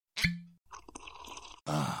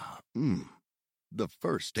Ah, the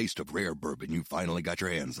first taste of rare bourbon you finally got your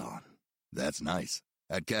hands on. That's nice.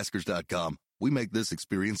 At Caskers.com, we make this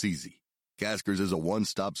experience easy. Caskers is a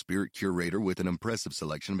one-stop spirit curator with an impressive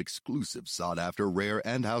selection of exclusive, sought-after, rare,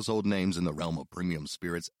 and household names in the realm of premium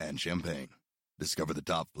spirits and champagne. Discover the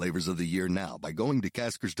top flavors of the year now by going to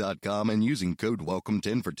Caskers.com and using code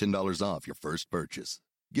WELCOME10 for $10 off your first purchase.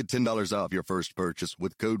 Get $10 off your first purchase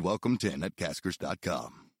with code WELCOME10 at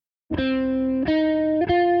Caskers.com.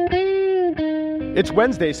 It's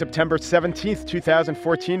Wednesday, September 17th,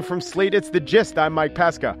 2014. From Slate, it's The Gist. I'm Mike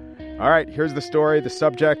Pesca. All right, here's the story, the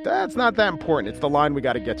subject. It's not that important. It's the line we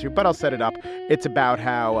got to get to, but I'll set it up. It's about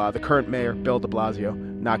how the current mayor, Bill de Blasio,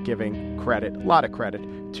 not giving credit, a lot of credit,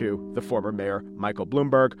 to the former mayor, Michael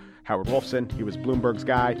Bloomberg. Howard Wolfson, he was Bloomberg's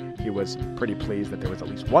guy. He was pretty pleased that there was at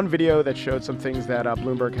least one video that showed some things that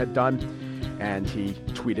Bloomberg had done, and he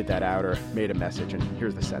tweeted that out or made a message, and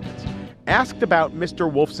here's the sentence. Asked about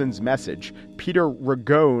Mr. Wolfson's message, Peter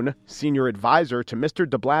Ragone, senior advisor to Mr.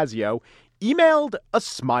 de Blasio, emailed a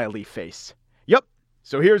smiley face. Yep.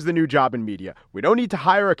 So here's the new job in media. We don't need to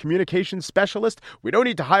hire a communications specialist. We don't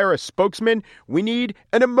need to hire a spokesman. We need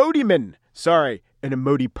an emoji-man. Sorry, an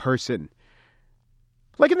emoji person.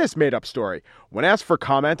 Like in this made-up story, when asked for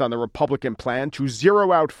comment on the Republican plan to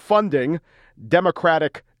zero out funding,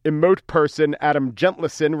 Democratic emote person Adam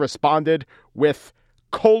Gentlison responded with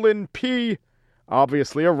 :P,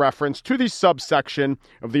 obviously a reference to the subsection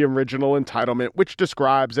of the original entitlement, which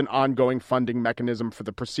describes an ongoing funding mechanism for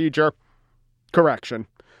the procedure. Correction.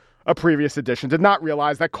 A previous edition did not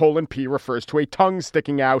realize that :P refers to a tongue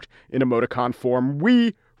sticking out in emoticon form.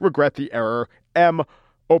 We regret the error. M,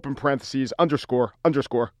 open parentheses, underscore,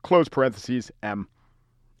 close parentheses, M.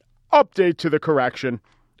 Update to the correction.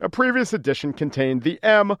 A previous edition contained the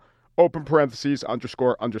M, open parentheses,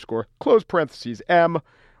 underscore, close parentheses, M.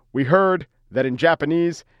 We heard that in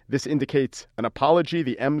Japanese, this indicates an apology.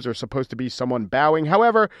 The M's are supposed to be someone bowing.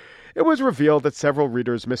 However, it was revealed that several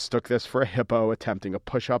readers mistook this for a hippo attempting a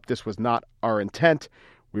push-up. This was not our intent.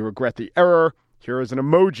 We regret the error. Here is an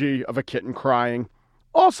emoji of a kitten crying.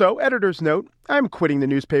 Also, editor's note, I'm quitting the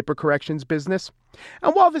newspaper corrections business.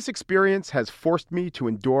 And while this experience has forced me to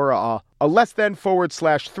endure a less than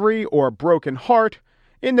 /3 or broken heart,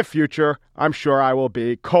 in the future, I'm sure I will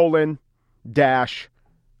be : close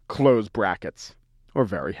brackets, or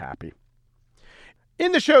very happy.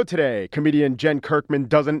 In the show today, comedian Jen Kirkman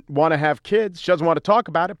doesn't want to have kids. She doesn't want to talk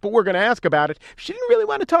about it, but we're going to ask about it. If she didn't really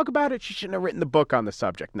want to talk about it, she shouldn't have written the book on the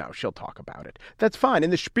subject. No, she'll talk about it. That's fine. In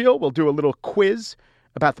the Spiel, we'll do a little quiz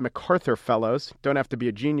about the MacArthur Fellows. Don't have to be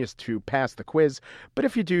a genius to pass the quiz, but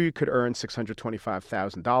if you do, you could earn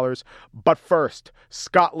 $625,000. But first,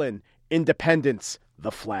 Scotland, independence,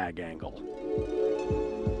 the flag angle.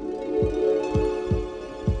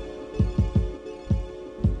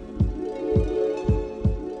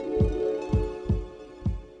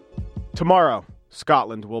 Tomorrow,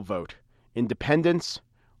 Scotland will vote. Independence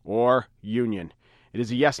or union. It is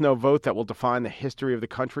a yes-no vote that will define the history of the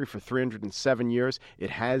country. For 307 years, it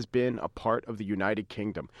has been a part of the United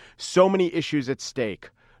Kingdom. So many issues at stake.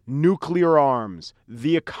 Nuclear arms,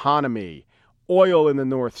 the economy, oil in the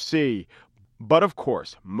North Sea. But of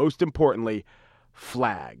course, most importantly,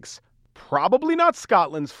 flags. Probably not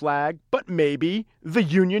Scotland's flag, but maybe the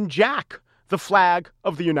Union Jack, the flag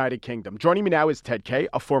of the United Kingdom. Joining me now is Ted Kaye,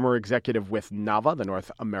 a former executive with NAVA, the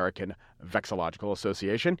North American Vexillological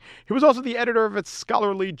Association. He was also the editor of its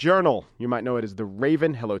scholarly journal. You might know it as The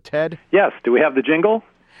Raven. Hello, Ted. Yes. Do we have the jingle?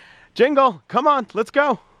 Jingle. Come on. Let's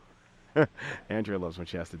go. Andrea loves when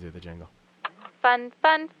she has to do the jingle. Fun,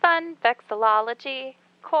 vexillology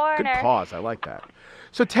corner. Good pause. I like that.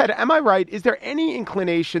 So, Ted, am I right? Is there any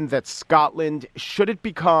inclination that Scotland, should it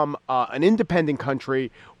become an independent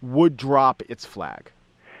country, would drop its flag?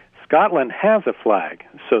 Scotland has a flag,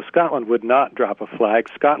 so Scotland would not drop a flag.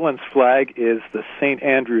 Scotland's flag is the St.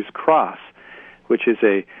 Andrew's Cross, which is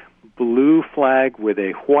a blue flag with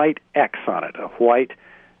a white X on it, a white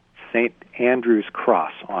St. Andrew's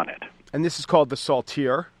Cross on it. And this is called the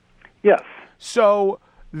Saltire? Yes. So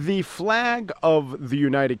the flag of the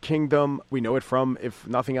United Kingdom, we know it from, if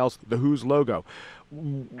nothing else, the Who's logo.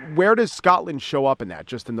 Where does Scotland show up in that?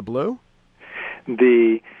 Just in the blue?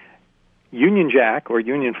 The Union Jack, or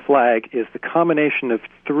Union flag, is the combination of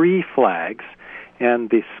three flags, and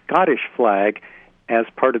the Scottish flag, as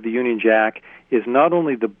part of the Union Jack, is not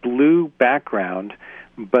only the blue background,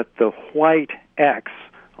 but the white X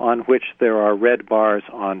on which there are red bars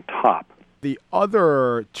on top. The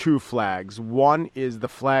other two flags, one is the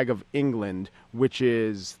flag of England, which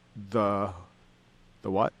is the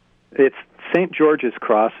what? It's St. George's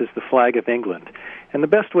Cross is the flag of England, And the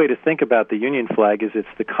best way to think about the Union flag is it's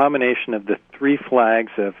the combination of the three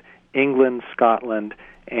flags of England, Scotland,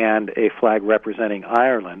 and a flag representing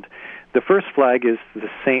Ireland. The first flag is the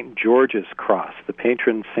St. George's Cross, the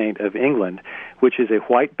patron saint of England, which is a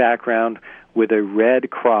white background with a red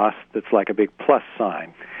cross that's like a big plus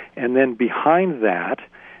sign. And then behind that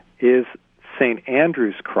is St.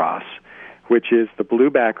 Andrew's Cross, which is the blue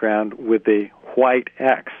background with a white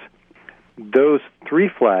X. Those three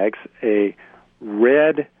flags, a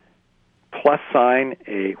red plus sign,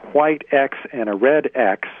 a white X, and a red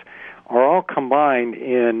X, are all combined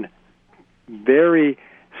in very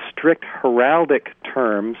strict heraldic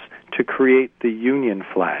terms to create the Union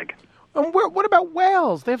flag. What about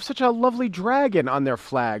Wales? They have such a lovely dragon on their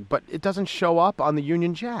flag, but it doesn't show up on the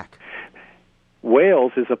Union Jack.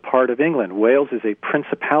 Wales is a part of England. Wales is a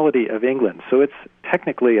principality of England, so it's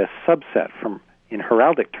technically a subset in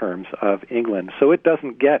heraldic terms of England, so it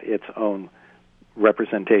doesn't get its own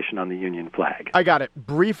representation on the Union flag. I got it.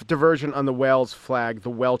 Brief diversion on the Wales flag, the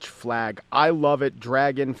Welsh flag. I love it.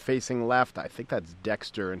 Dragon facing left. I think that's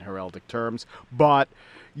Dexter in heraldic terms. But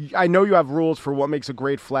I know you have rules for what makes a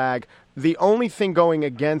great flag. The only thing going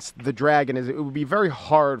against the dragon is it would be very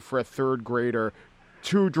hard for a third grader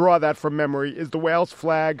to draw that from memory. Is the Wales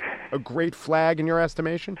flag a great flag in your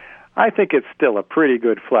estimation? I think it's still a pretty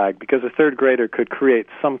good flag because a third grader could create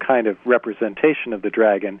some kind of representation of the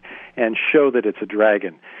dragon and show that it's a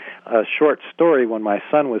dragon. A short story, when my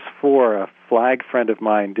son was 4, a flag friend of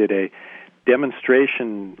mine did a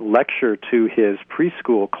demonstration lecture to his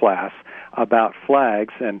preschool class about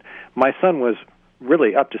flags, and my son was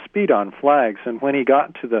really up to speed on flags, and when he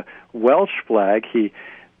got to the Welsh flag, he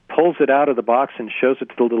pulls it out of the box and shows it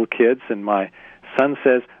to the little kids, and my son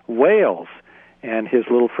says, "Wales." And his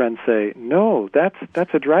little friends say, "No, that's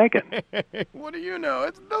a dragon." What do you know?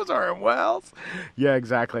 Those aren't Wales. Yeah,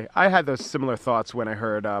 exactly. I had those similar thoughts when I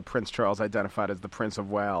heard Prince Charles identified as the Prince of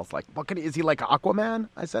Wales. Like, is he like Aquaman?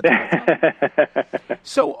 I said that.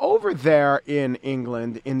 So over there in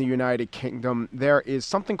England, in the United Kingdom, there is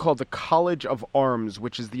something called the College of Arms,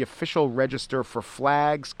 which is the official register for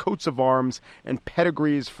flags, coats of arms, and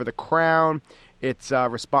pedigrees for the crown. It's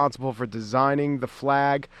responsible for designing the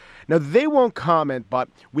flag. Now, they won't comment, but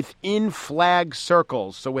within flag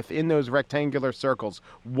circles, so within those rectangular circles,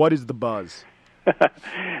 what is the buzz?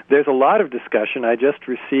 There's a lot of discussion. I just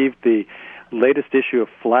received the latest issue of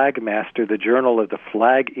Flagmaster, the journal of the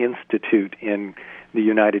Flag Institute in the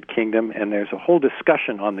United Kingdom, and there's a whole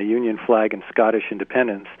discussion on the Union flag and Scottish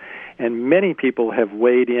independence, and many people have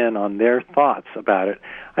weighed in on their thoughts about it.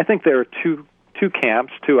 I think there are two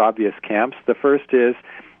obvious camps. The first is,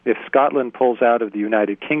 if Scotland pulls out of the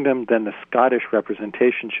United Kingdom, then the Scottish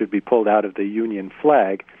representation should be pulled out of the Union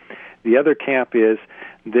flag. The other camp is,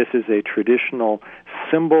 this is a traditional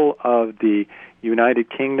symbol of the United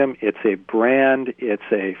Kingdom. It's a brand.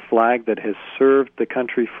 It's a flag that has served the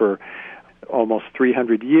country for almost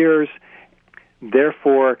 300 years.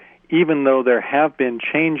 Therefore, even though there have been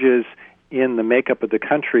changes in the makeup of the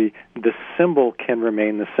country, the symbol can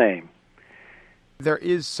remain the same. There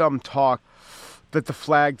is some talk that the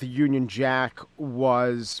flag, the Union Jack,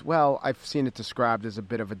 was, well, I've seen it described as a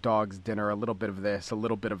bit of a dog's dinner, a little bit of this, a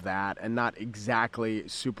little bit of that, and not exactly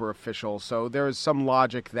super official. So there is some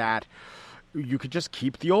logic that you could just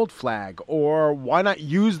keep the old flag, or why not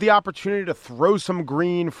use the opportunity to throw some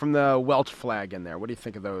green from the Welsh flag in there? What do you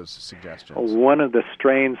think of those suggestions? One of the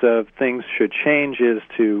strains of things should change is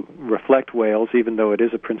to reflect Wales, even though it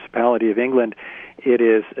is a principality of England. It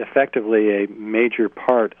is effectively a major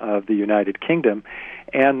part of the United Kingdom,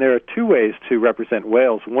 and there are two ways to represent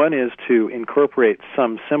Wales. One is to incorporate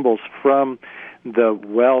some symbols from the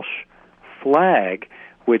Welsh flag,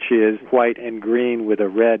 which is white and green with a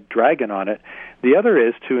red dragon on it. The other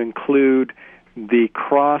is to include the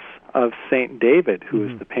cross of St. David, who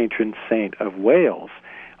is the patron saint of Wales,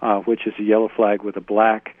 which is a yellow flag with a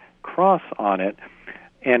black cross on it,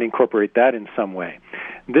 and incorporate that in some way.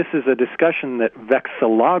 This is a discussion that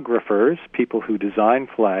vexillographers, people who design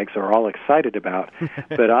flags, are all excited about,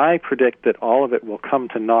 but I predict that all of it will come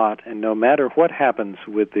to naught, and no matter what happens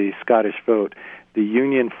with the Scottish vote, the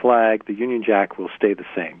Union flag, the Union Jack, will stay the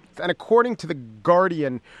same. And according to The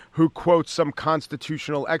Guardian, who quotes some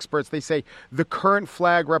constitutional experts, they say the current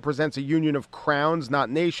flag represents a union of crowns, not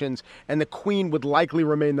nations, and the Queen would likely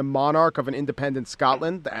remain the monarch of an independent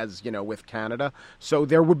Scotland, as, with Canada. So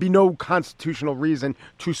there would be no constitutional reason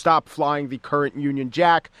to stop flying the current Union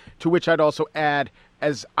Jack, to which I'd also add,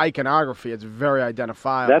 as iconography, it's very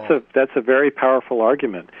identifiable. That's a very powerful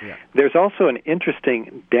argument. Yeah. There's also an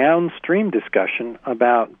interesting downstream discussion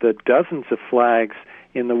about the dozens of flags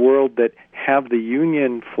in the world that have the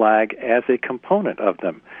Union flag as a component of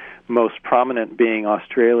them, most prominent being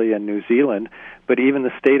Australia and New Zealand, but even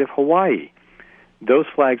the state of Hawaii. Those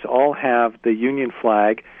flags all have the Union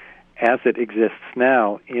flag as it exists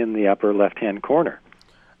now in the upper left-hand corner.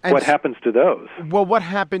 And what happens to those? Well, what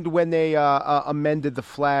happened when they amended the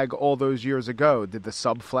flag all those years ago? Did the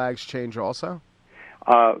sub-flags change also?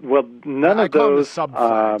 Well, none I of call them those the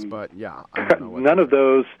sub-flags, but yeah, I don't know what none of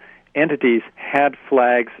those entities had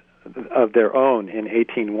flags of their own in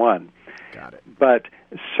 1801. Got it. But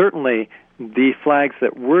certainly the flags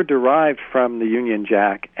that were derived from the Union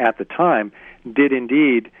Jack at the time did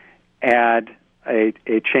indeed add a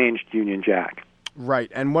changed Union Jack.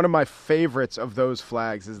 Right, and one of my favorites of those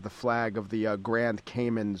flags is the flag of the Grand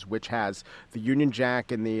Caymans, which has the Union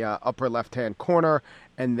Jack in the upper left-hand corner,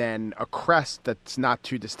 and then a crest that's not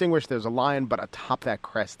too distinguished. There's a lion, but atop that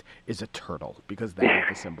crest is a turtle, because that is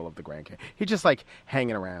the symbol of the Grand Cayman. He's just like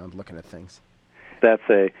hanging around, looking at things. That's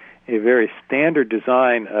a very standard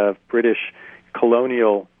design of British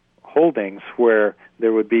colonial holdings, where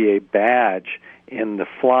there would be a badge in the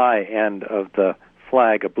fly end of the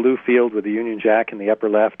flag, a blue field with a Union Jack in the upper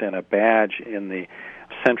left and a badge in the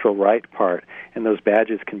central right part. And those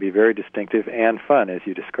badges can be very distinctive and fun, as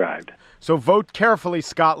you described. So vote carefully,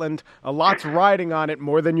 Scotland. A lot's riding on it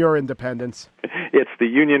more than your independence. It's the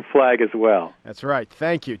Union flag as well. That's right.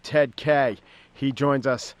 Thank you, Ted Kaye. He joins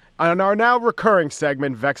us on our now recurring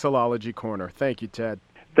segment, Vexillology Corner. Thank you, Ted.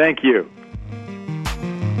 Thank you.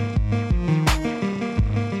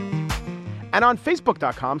 And on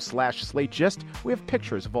Facebook.com/SlateGist, we have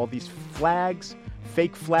pictures of all these flags,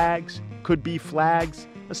 fake flags, could-be flags,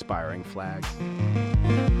 aspiring flags.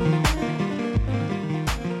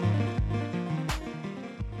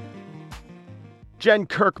 Jen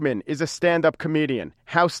Kirkman is a stand-up comedian.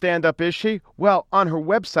 How stand-up is she? Well, on her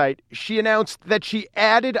website, she announced that she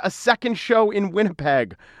added a second show in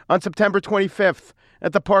Winnipeg on September 25th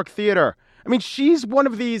at the Park Theater. I mean, she's one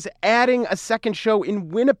of these adding a second show in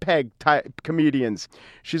Winnipeg type comedians.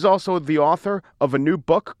 She's also the author of a new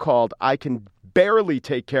book called I Can Barely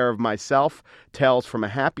Take Care of Myself, Tales from a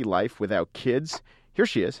Happy Life Without Kids. Here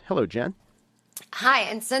she is. Hello, Jen. Hi,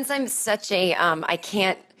 and since I'm such a, I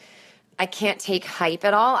can't take hype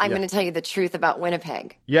at all, I'm going to tell you the truth about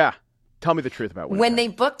Winnipeg. Yeah. Tell me the truth about Winnipeg. When they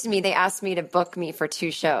booked me, they asked me to book me for 2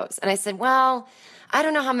 shows. And I said, well, I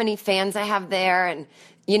don't know how many fans I have there. And,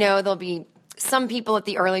 you know, there'll be some people at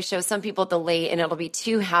the early show, some people at the late, and it'll be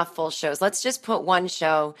 2 half-full shows. Let's just put 1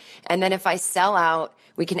 show, and then if I sell out,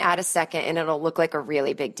 we can add a second, and it'll look like a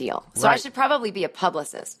really big deal. So I should probably be a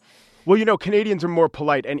publicist. Well, you know, Canadians are more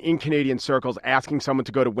polite, and in Canadian circles, asking someone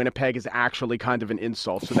to go to Winnipeg is actually kind of an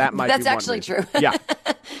insult. So that might be one That's actually reason. true. Yeah.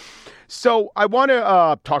 So I want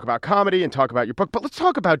to talk about comedy and talk about your book, but let's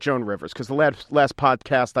talk about Joan Rivers, because the last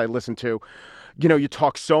podcast I listened to, you know, you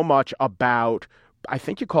talk so much about, I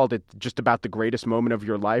think you called it just about the greatest moment of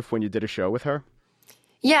your life when you did a show with her.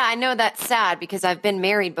 Yeah, I know that's sad because I've been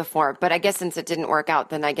married before, but I guess since it didn't work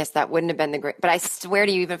out, then I guess that wouldn't have been the great. But I swear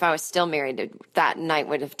to you, even if I was still married, that night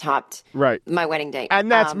would have topped my wedding date.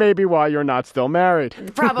 And that's maybe why you're not still married.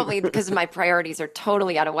 Probably because my priorities are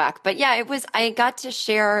totally out of whack. But yeah, I got to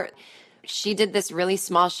share. She did this really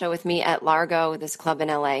small show with me at Largo, this club in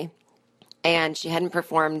LA, and she hadn't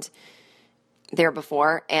performed there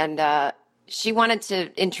before. And she wanted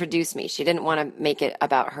to introduce me. She didn't want to make it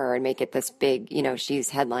about her and make it this big, you know, she's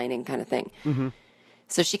headlining kind of thing. Mm-hmm.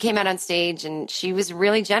 So she came out on stage and she was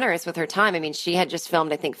really generous with her time. I mean, she had just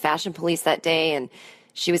filmed, I think, Fashion Police that day, and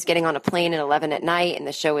she was getting on a plane at 11 at night, and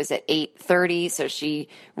the show was at 8:30. So she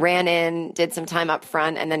ran in, did some time up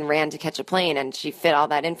front, and then ran to catch a plane, and she fit all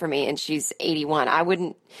that in for me, and she's 81. I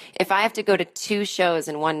wouldn't, if I have to go to 2 shows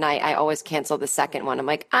in one night, I always cancel the second one. I'm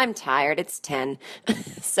like, I'm tired. It's 10.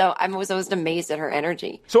 So I was always amazed at her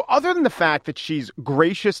energy. So other than the fact that she's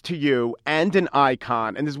gracious to you and an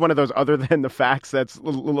icon, and this is one of those other than the facts that's a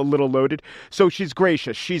little loaded. So she's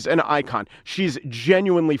gracious. She's an icon. She's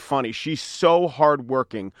genuinely funny. She's so hardworking.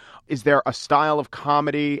 Is there a style of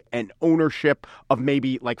comedy and ownership of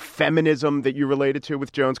maybe like feminism that you related to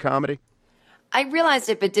with Joan's comedy? I realized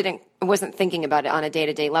it, but wasn't thinking about it on a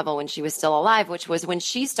day-to-day level when she was still alive, which was when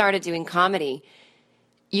she started doing comedy.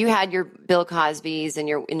 You had your Bill Cosbys and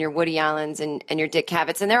your Woody Allens and your Dick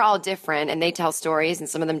Cavetts, and they're all different, and they tell stories, and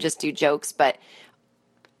some of them just do jokes. But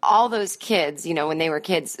all those kids, you know, when they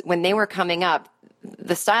were coming up,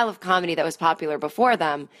 the style of comedy that was popular before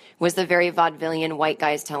them was the very vaudevillian white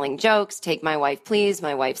guys telling jokes, take my wife, please,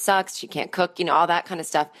 my wife sucks, she can't cook, you know, all that kind of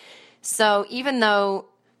stuff. So even though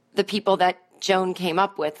the people that Joan came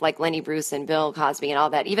up with, like Lenny Bruce and Bill Cosby and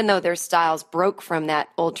all that. Even though their styles broke from that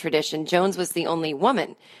old tradition, Jones was the only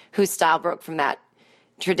woman whose style broke from that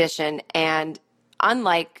tradition. And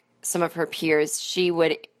unlike some of her peers, she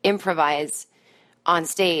would improvise on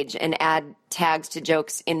stage and add tags to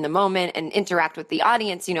jokes in the moment and interact with the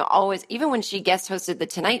audience, always. Even when she guest hosted The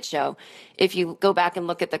Tonight Show, if you go back and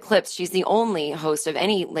look at the clips, she's the only host of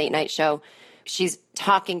any late night show. She's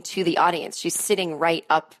talking to the audience. She's sitting right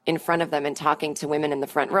up in front of them and talking to women in the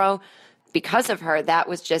front row. Because of her, that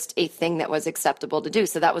was just a thing that was acceptable to do.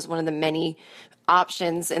 So that was one of the many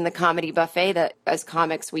options in the comedy buffet that as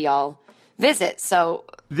comics we all visit. So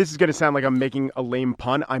this is going to sound like I'm making a lame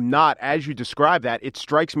pun. I'm not. As you describe that, it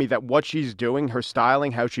strikes me that what she's doing, her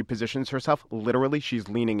styling, how she positions herself, literally she's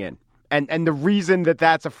leaning in. And the reason that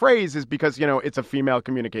that's a phrase is because, it's a female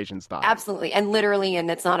communication style. Absolutely. And literally,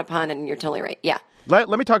 and it's not a pun, and you're totally right. Yeah. Let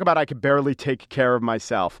me talk about I Could Barely Take Care of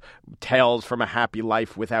Myself, Tales from a Happy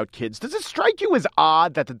Life Without Kids. Does it strike you as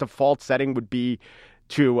odd that the default setting would be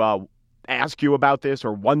to ask you about this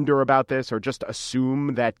or wonder about this or just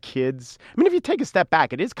assume that kids... I mean, if you take a step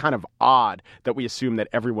back, it is kind of odd that we assume that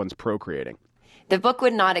everyone's procreating. The book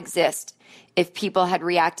would not exist if people had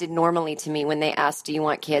reacted normally to me when they asked, do you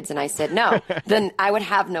want kids? And I said no. Then I would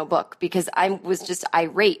have no book, because I was just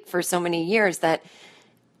irate for so many years that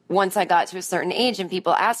once I got to a certain age and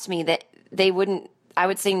people asked me that I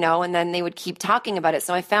would say no, and then they would keep talking about it.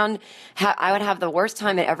 So I found I would have the worst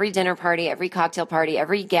time at every dinner party, every cocktail party,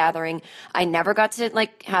 every gathering. I never got to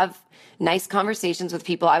have nice conversations with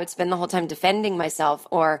people. I would spend the whole time defending myself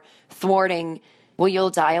or thwarting, well,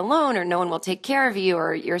 you'll die alone, or no one will take care of you,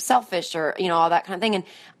 or you're selfish, or, all that kind of thing. And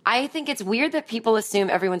I think it's weird that people assume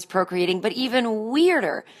everyone's procreating, but even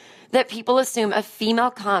weirder that people assume a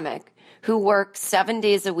female comic who works 7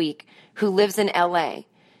 days a week, who lives in LA.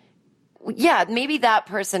 Yeah, maybe that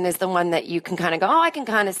person is the one that you can kind of go, I can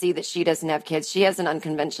kind of see that she doesn't have kids. She has an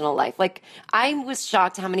unconventional life. I was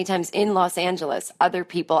shocked how many times in Los Angeles other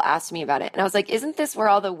people asked me about it. And I was like, isn't this where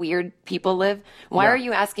all the weird people live? Why are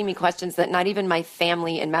you asking me questions that not even my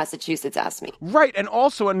family in Massachusetts asked me? Right. And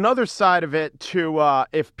also another side of it, to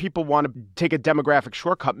if people want to take a demographic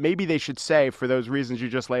shortcut, maybe they should say, for those reasons you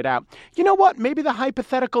just laid out, you know what? Maybe the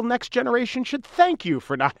hypothetical next generation should thank you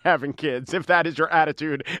for not having kids, if that is your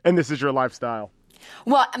attitude and this is your lifestyle.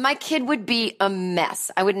 Well, my kid would be a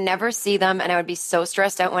mess. I would never see them, and I would be so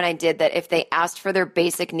stressed out when I did that. If they asked for their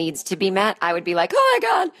basic needs to be met, I would be like, oh my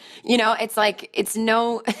God.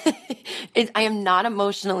 I am not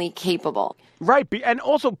emotionally capable. Right. And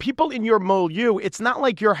also, people in your milieu, it's not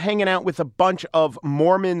like you're hanging out with a bunch of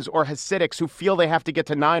Mormons or Hasidics who feel they have to get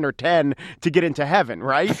to 9 or 10 to get into heaven,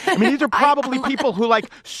 right? I mean, these are probably people who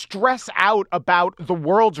stress out about the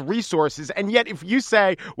world's resources. And yet if you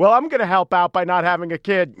say, well, I'm going to help out by not having a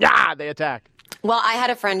kid, they attack. Well, I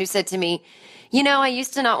had a friend who said to me, I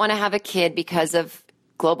used to not want to have a kid because of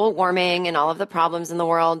global warming and all of the problems in the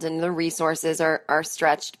world, and the resources are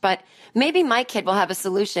stretched. But maybe my kid will have a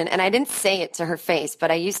solution. And I didn't say it to her face,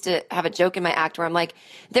 but I used to have a joke in my act where I'm like,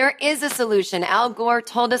 there is a solution. Al Gore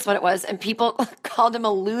told us what it was, and people called him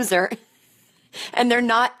a loser. And they're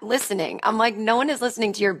not listening. I'm like, no one is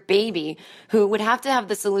listening to your baby, who would have to have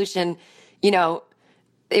the solution.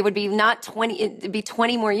 It would be not 20, it'd be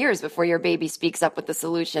 20 more years before your baby speaks up with the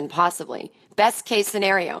solution, possibly. Best case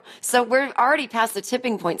scenario. So we're already past the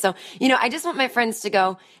tipping point. So, I just want my friends to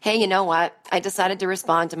go, hey, you know what? I decided to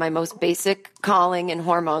respond to my most basic calling and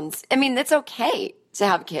hormones. I mean, it's okay to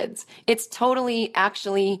have kids. It's totally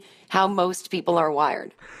actually how most people are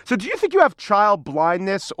wired. So do you think you have child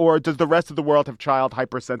blindness, or does the rest of the world have child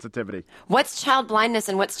hypersensitivity? What's child blindness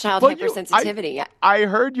and what's child hypersensitivity? I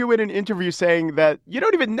heard you in an interview saying that you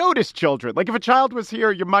don't even notice children. Like if a child was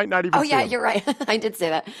here, you might not even see them. You're right. I did say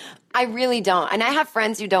that. I really don't. And I have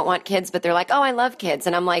friends who don't want kids, but they're like, oh, I love kids.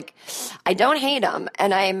 And I'm like, I don't hate them.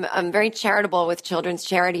 And I'm very charitable with children's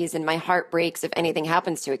charities, and my heart breaks if anything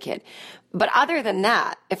happens to a kid. But other than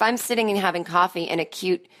that, if I'm sitting and having coffee and a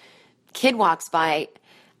cute kid walks by,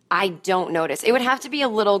 I don't notice. It would have to be a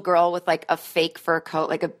little girl with a fake fur coat,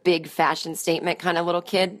 like a big fashion statement kind of little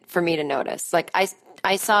kid, for me to notice.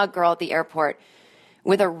 I saw a girl at the airport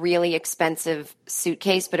with a really expensive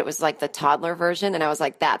suitcase, but it was the toddler version. And I was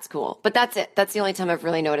like, that's cool. But that's it. That's the only time I've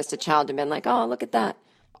really noticed a child and been like, oh, look at that.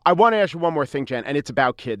 I want to ask you one more thing, Jen, and it's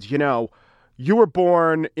about kids. You were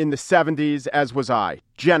born in the 70s, as was I.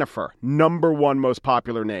 Jennifer, number one most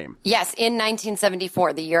popular name. Yes, in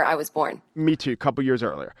 1974, the year I was born. Me too, a couple years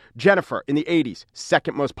earlier. Jennifer, in the 80s,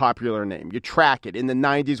 second most popular name. You track it. In the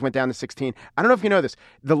 90s, went down to 16. I don't know if you know this.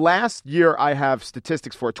 The last year I have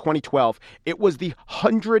statistics for, 2012, it was the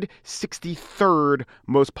 163rd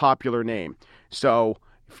most popular name. So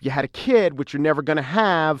if you had a kid, which you're never going to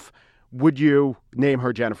have, would you name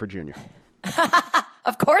her Jennifer Jr.?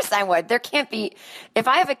 Of course I would. There can't be. If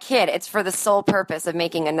I have a kid, it's for the sole purpose of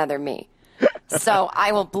making another me. So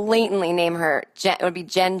I will blatantly name her. It would be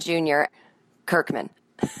Jen Jr. Kirkman.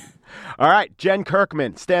 All right, Jen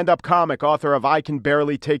Kirkman, stand-up comic, author of I Can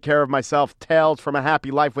Barely Take Care of Myself, Tales from a Happy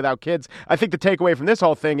Life Without Kids. I think the takeaway from this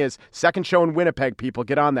whole thing is second show in Winnipeg, people.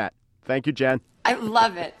 Get on that. Thank you, Jen. I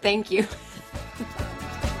love it. Thank you.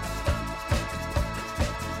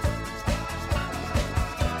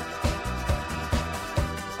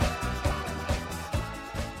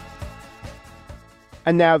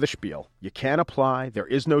 And now the spiel. You can't apply. There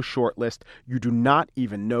is no shortlist. You do not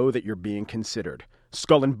even know that you're being considered.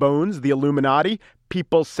 Skull and Bones, the Illuminati,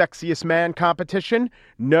 People's Sexiest Man competition.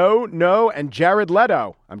 No, and Jared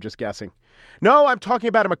Leto. I'm just guessing. No, I'm talking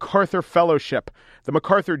about a MacArthur Fellowship. The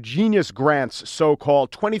MacArthur Genius Grants,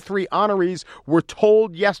 so-called. 23 honorees were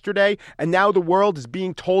told yesterday, and now the world is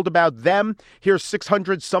being told about them. Here's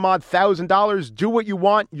 $600,000. Do what you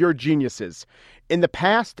want. You're geniuses. In the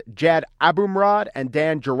past, Jad Abumrad and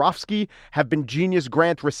Dan Jarofsky have been Genius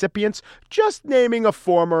Grant recipients, just naming a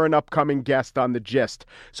former and upcoming guest on The Gist.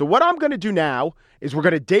 So what I'm going to do now is we're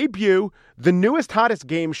going to debut the newest, hottest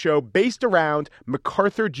game show based around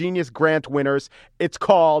MacArthur Genius Grant winners. It's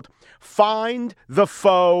called Find the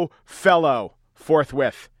Faux Fellow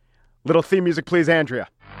Forthwith. Little theme music, please, Andrea.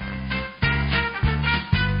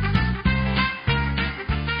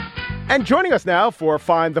 And joining us now for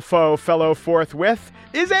Find the Faux Fellow Forthwith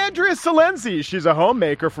is Andrea Salenzi. She's a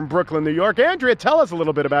homemaker from Brooklyn, New York. Andrea, tell us a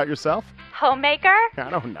little bit about yourself. Homemaker? I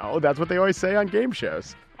don't know. That's what they always say on game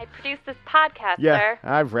shows. I produce this podcast, Yeah, sir.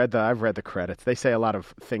 I've read the credits. They say a lot of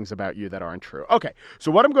things about you that aren't true. Okay,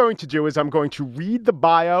 so what I'm going to do is I'm going to read the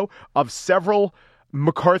bio of several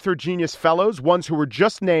MacArthur Genius Fellows, ones who were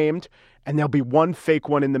just named, and there'll be one fake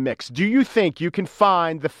one in the mix. Do you think you can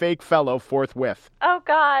find the fake fellow forthwith? Oh,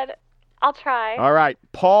 God. I'll try. All right.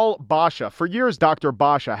 Paul Basha. For years, Dr.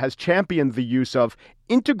 Basha has championed the use of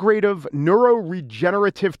integrative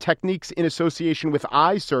neuroregenerative techniques in association with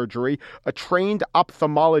eye surgery, a trained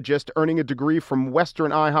ophthalmologist earning a degree from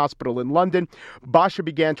Western Eye Hospital in London. Basha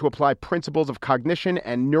began to apply principles of cognition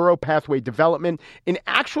and neuropathway development in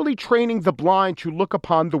actually training the blind to look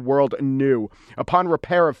upon the world anew. Upon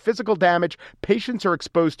repair of physical damage, patients are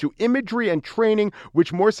exposed to imagery and training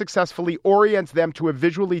which more successfully orients them to a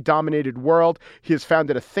visually dominated world. He has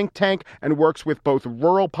founded a think tank and works with both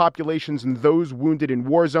rural populations and those wounded in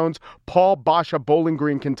war zones. Paul Basha, Bowling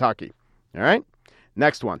Green, Kentucky. All right.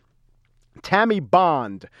 Next one. Tammy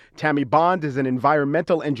Bond. Tammy Bond is an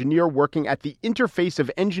environmental engineer working at the interface of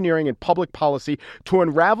engineering and public policy to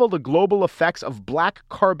unravel the global effects of black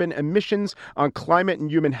carbon emissions on climate and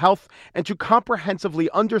human health and to comprehensively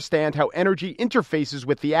understand how energy interfaces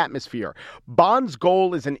with the atmosphere. Bond's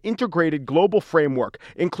goal is an integrated global framework,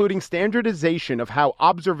 including standardization of how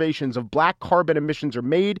observations of black carbon emissions are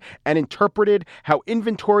made and interpreted, how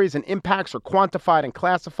inventories and impacts are quantified and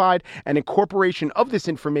classified, and incorporation of this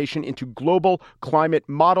information into global climate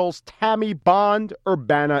models. Tammy Bond,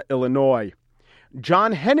 Urbana, Illinois.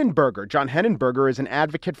 John Henenberger. John Henenberger is an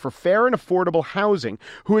advocate for fair and affordable housing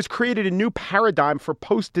who has created a new paradigm for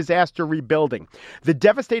post-disaster rebuilding. The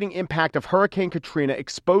devastating impact of Hurricane Katrina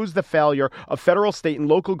exposed the failure of federal, state, and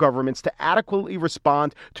local governments to adequately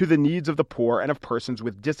respond to the needs of the poor and of persons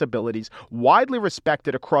with disabilities. Widely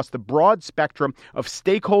respected across the broad spectrum of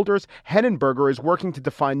stakeholders, Henenberger is working to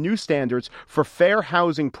define new standards for fair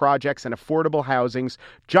housing projects and affordable housings.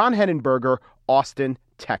 John Henenberger, Austin,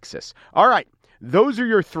 Texas. All right. Those are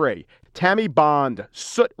your three. Tammy Bond,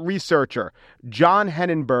 soot researcher. John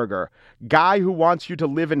Henenberger, guy who wants you to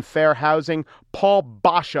live in fair housing. Paul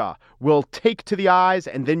Basha will take to the eyes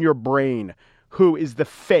and then your brain. Who is the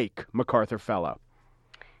fake MacArthur Fellow?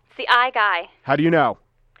 It's the eye guy. How do you know?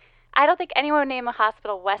 I don't think anyone would name a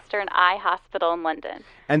hospital Western Eye Hospital in London.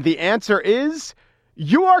 And the answer is,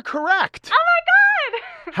 you are correct. Oh, my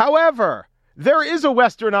God! However, there is a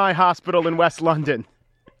Western Eye Hospital in West London.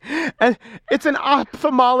 And it's an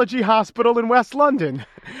ophthalmology hospital in West London.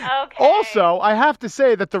 Okay. Also, I have to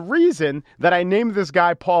say that the reason that I named this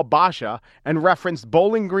guy Paul Basha and referenced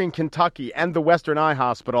Bowling Green, Kentucky and the Western Eye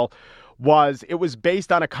Hospital was it was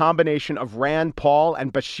based on a combination of Rand Paul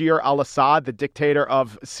and Bashir al-Assad, the dictator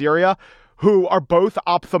of Syria, who are both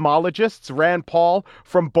ophthalmologists, Rand Paul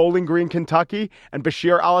from Bowling Green, Kentucky, and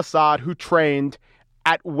Bashir al-Assad, who trained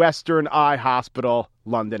at Western Eye Hospital,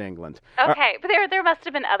 London, England. Okay, but there must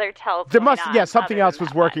have been other tells. Something else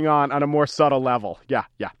was working on a more subtle level. Yeah.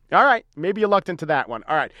 All right, maybe you lucked into that one.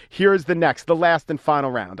 All right, here's the last and final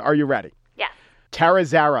round. Are you ready? Yes. Tara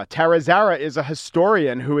Zara. Tara Zara is a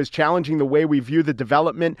historian who is challenging the way we view the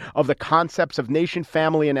development of the concepts of nation,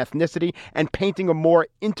 family, and ethnicity, and painting a more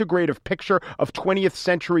integrative picture of 20th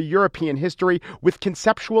century European history with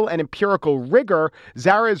conceptual and empirical rigor.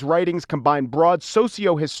 Zara's writings combine broad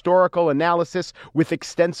socio-historical analysis with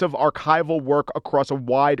extensive archival work across a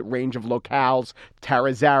wide range of locales.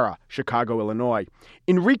 Tara Zara, Chicago, Illinois.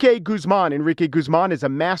 Enrique Guzman. Enrique Guzman is a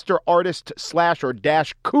master artist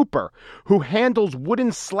 / cooper who handles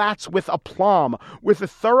wooden slats with aplomb. With a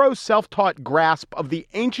thorough self-taught grasp of the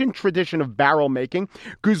ancient tradition of barrel making,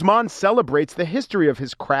 Guzman celebrates the history of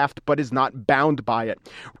his craft but is not bound by it.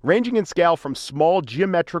 Ranging in scale from small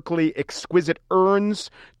geometrically exquisite urns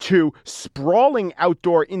to sprawling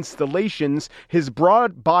outdoor installations, his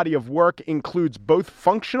broad body of work includes both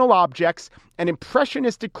functional objects and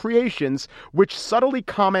impressionistic creations which subtly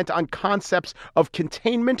comment on concepts of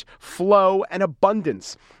containment, flow, and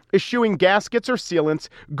abundance. Eschewing gaskets or sealants,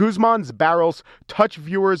 Guzman's barrels touch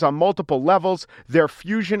viewers on multiple levels, their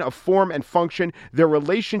fusion of form and function, their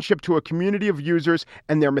relationship to a community of users,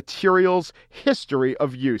 and their materials' history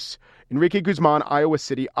of use. Enrique Guzman, Iowa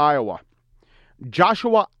City, Iowa.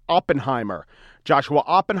 Joshua Oppenheimer. Joshua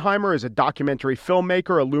Oppenheimer is a documentary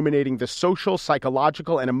filmmaker illuminating the social,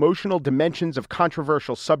 psychological, and emotional dimensions of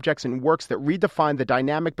controversial subjects in works that redefine the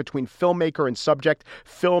dynamic between filmmaker and subject,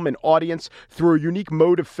 film and audience. Through a unique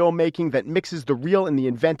mode of filmmaking that mixes the real and the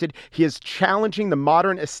invented, he is challenging the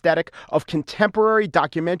modern aesthetic of contemporary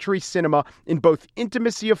documentary cinema in both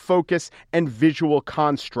intimacy of focus and visual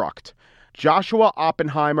construct. Joshua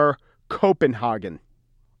Oppenheimer, Copenhagen.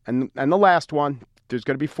 And the last one. There's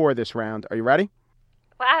going to be 4 this round. Are you ready?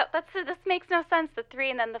 Wow, this makes no sense, the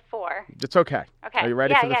 3 and then the 4. It's okay. Okay. Are you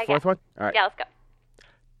ready for the fourth one? All right. Yeah, let's go.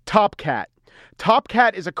 Top Cat. Top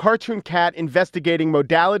Cat is a cartoon cat investigating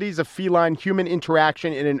modalities of feline-human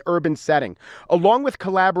interaction in an urban setting. Along with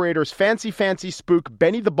collaborators Fancy Spook,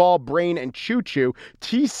 Benny the Ball Brain, and Choo Choo,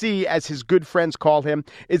 TC, as his good friends call him,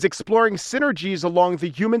 is exploring synergies along the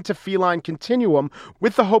human-to-feline continuum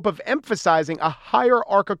with the hope of emphasizing a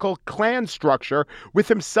hierarchical clan structure with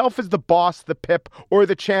himself as the boss, the pip, or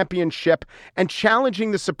the championship, and challenging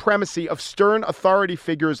the supremacy of stern authority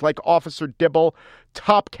figures like Officer Dibble.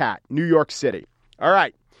 Top Cat, New York City. All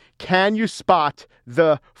right. Can you spot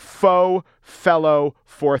the Faux Fellow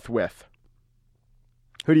Forthwith?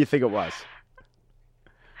 Who do you think it was?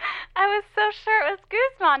 I was so sure it was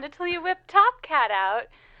Guzman until you whipped Top Cat out.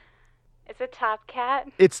 Is it Top Cat?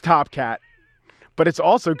 It's Top Cat, but it's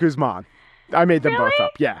also Guzman. I made them both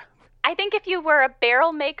up. Yeah. I think if you were a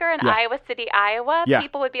barrel maker in Iowa City, Iowa,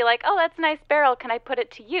 people would be like, oh, that's a nice barrel. Can I put it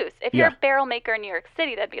to use? If you're a barrel maker in New York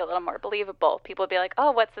City, that'd be a little more believable. People would be like, oh,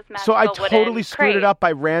 what's this magical wooden So I totally screwed crate? it up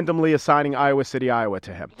by randomly assigning Iowa City, Iowa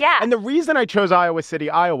to him. Yeah. And the reason I chose Iowa City,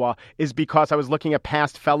 Iowa is because I was looking at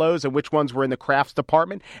past fellows and which ones were in the crafts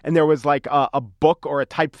department. And there was like a book or a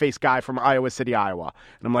typeface guy from Iowa City, Iowa.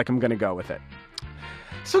 And I'm like, I'm going to go with it.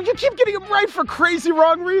 So you keep getting them right for crazy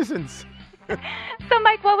wrong reasons. So,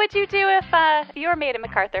 Mike, what would you do if you were made a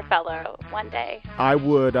MacArthur Fellow one day? I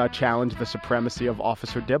would challenge the supremacy of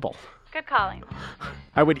Officer Dibble. Good calling.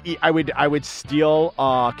 I would steal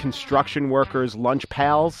construction workers' lunch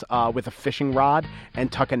pails with a fishing rod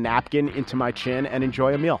and tuck a napkin into my chin and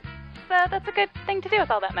enjoy a meal. So that's a good thing to do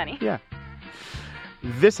with all that money. Yeah.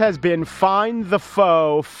 This has been Find the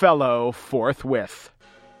Faux Fellow Forthwith.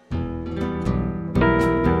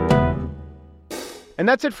 And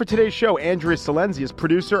that's it for today's show. Andrea Salenzi is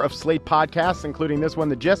producer of Slate podcasts, including this one,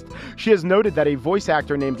 The Gist. She has noted that a voice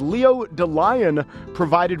actor named Leo DeLion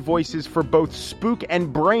provided voices for both Spook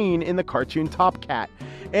and Brain in the cartoon Top Cat.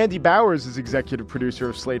 Andy Bowers is executive producer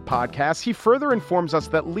of Slate podcasts. He further informs us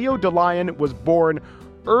that Leo DeLion was born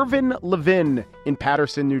Irvin Levin in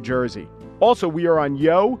Paterson, New Jersey. Also, we are on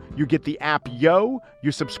Yo. You get the app Yo.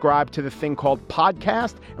 You subscribe to the thing called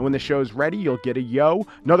Podcast. And when the show's ready, you'll get a Yo.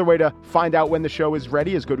 Another way to find out when the show is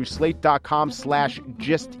ready is go to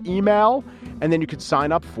slate.com/gist-email. And then you can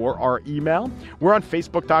sign up for our email. We're on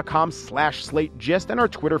facebook.com/slategist. And our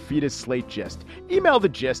Twitter feed is SlateGist. Email the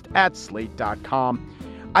gist at slate.com.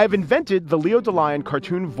 I've invented the Leo DeLion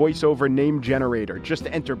cartoon voiceover name generator. Just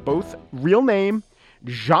enter both real name,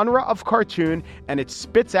 genre of cartoon, and it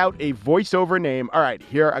spits out a voiceover name. All right,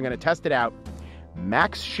 here, I'm going to test it out.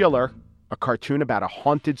 Max Schiller, a cartoon about a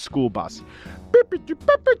haunted school bus. Beep,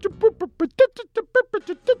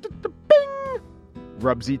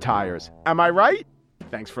 Rubsy tires. Am I right?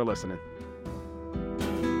 Thanks for listening.